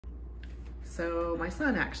So my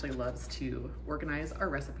son actually loves to organize our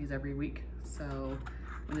recipes every week. So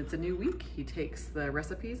when it's a new week, he takes the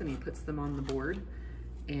recipes and he puts them on the board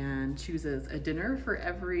and chooses a dinner for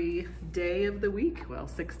every day of the week, well,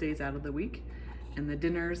 6 days out of the week. And the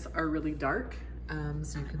dinners are really dark.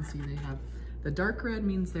 So you can see they have the dark red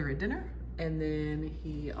means they're a dinner. And then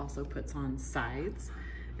he also puts on sides.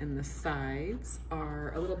 And the sides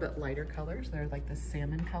are a little bit lighter colors. They're like the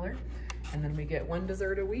salmon color. And then we get one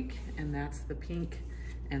dessert a week, and that's the pink.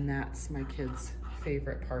 And that's my kids'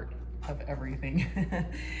 favorite part of everything.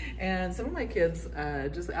 And some of my kids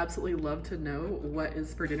just absolutely love to know what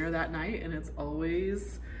is for dinner that night, and it's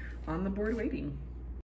always on the board waiting.